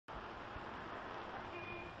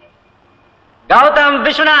Gautham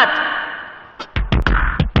Viswanath.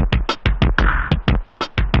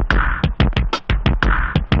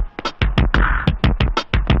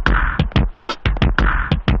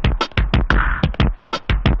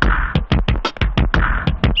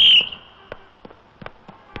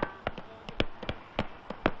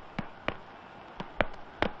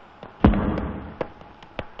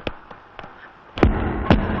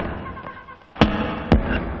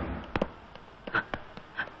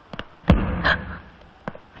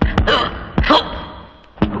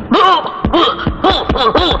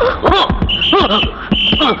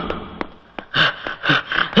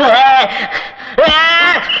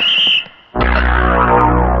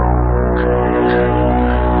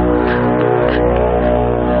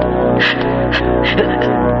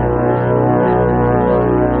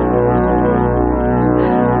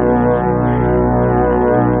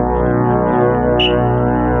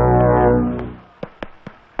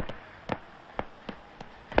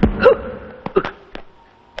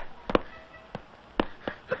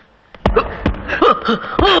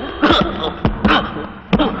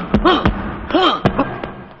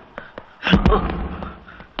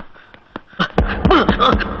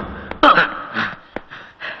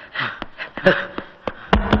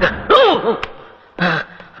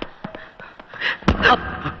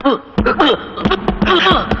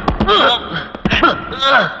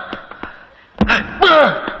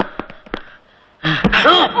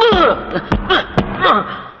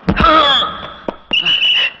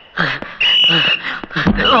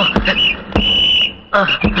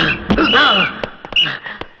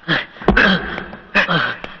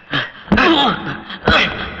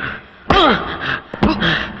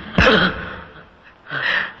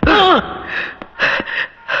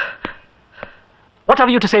 What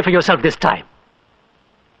have you to say for yourself this time?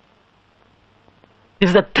 This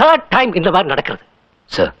is the third time இந்த மாதிரி நடக்கிறது.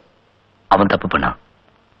 Sir, அவன் தப்பு பண்ணா.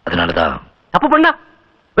 அதனாலதான். தப்பு பண்ணா?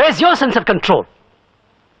 Where's your sense of control?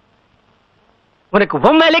 உனக்கு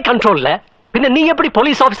உண்மையிலே கண்ட்ரோல் இல்ல. பின்ன நீ எப்படி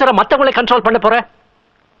போலீஸ் ஆபீசரை மத்தவங்களை கண்ட்ரோல் பண்ண போற?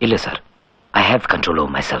 இல்ல sir. I have control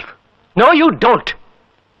over myself. No, you don't.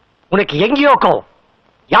 உனக்கு எங்கேயோ கோவம்,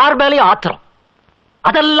 யார் மேலேயும் ஆத்திரம்,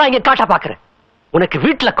 அதெல்லாம் இங்க காட்ட பாக்குற. உனக்கு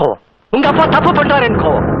வீட்டுல கோவம், உங்க அப்பா தப்பு பண்றாருன்னு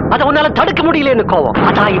கோவம், அதை உன்னால தடுக்க முடியலன்னு கோவம்.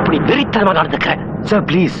 அதான் இப்படி வெறித்தனமா நடந்துக்கிறேன். சார்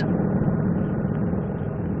ப்ளீஸ்,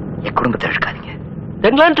 என் குடும்பத்தை இழுக்காதீங்க.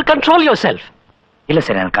 Then learn to control yourself. இல்ல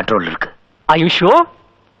சார், எனக்கு கண்ட்ரோல் இருக்கு. Are you sure?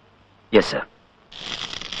 Yes sir.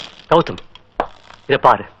 Gautham, இத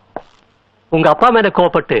பாரு, உங்க அப்பா மேல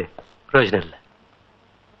கோவப்பட்டு பிரயோஜனம் இல்லை.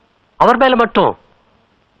 அவர் மேல மட்டும்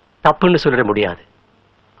தப்புன்னு சொல்லிட முடியாது.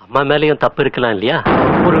 அம்மா மேலேயும் தப்பு இருக்கலாம் இல்லையா?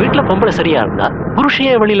 ஒரு வீட்டுல பொம்பளை சரியா இருந்தா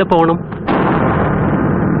புருஷன் வெளியில போகணும்.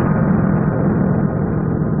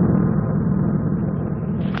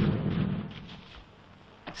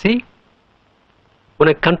 See,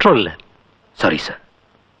 உனக்கு கண்ட்ரோல் இல்ல. Sorry sir,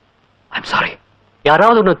 I'm sorry.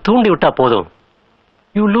 யாராவது உன்னை தூண்டி விட்டா போதும்,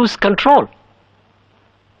 யூ லூஸ் கண்ட்ரோல்.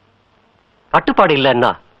 கட்டுப்பாடு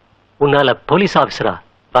இல்லைன்னா உன்னால போலீஸ் ஆபீசரா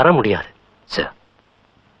வர முடியாது. Sir,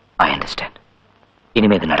 I understand.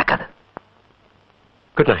 இனிமே இது நடக்காது.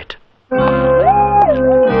 Good night.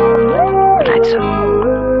 Good night sir.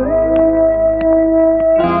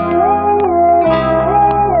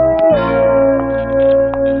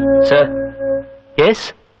 Sir. S,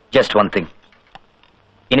 just one thing.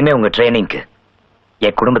 இனிமே உங்க ட்ரைனிங்க்கு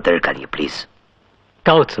என் குடும்பத்தை இழுக்காதீங்க please.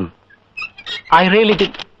 Gautham, I really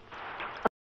did.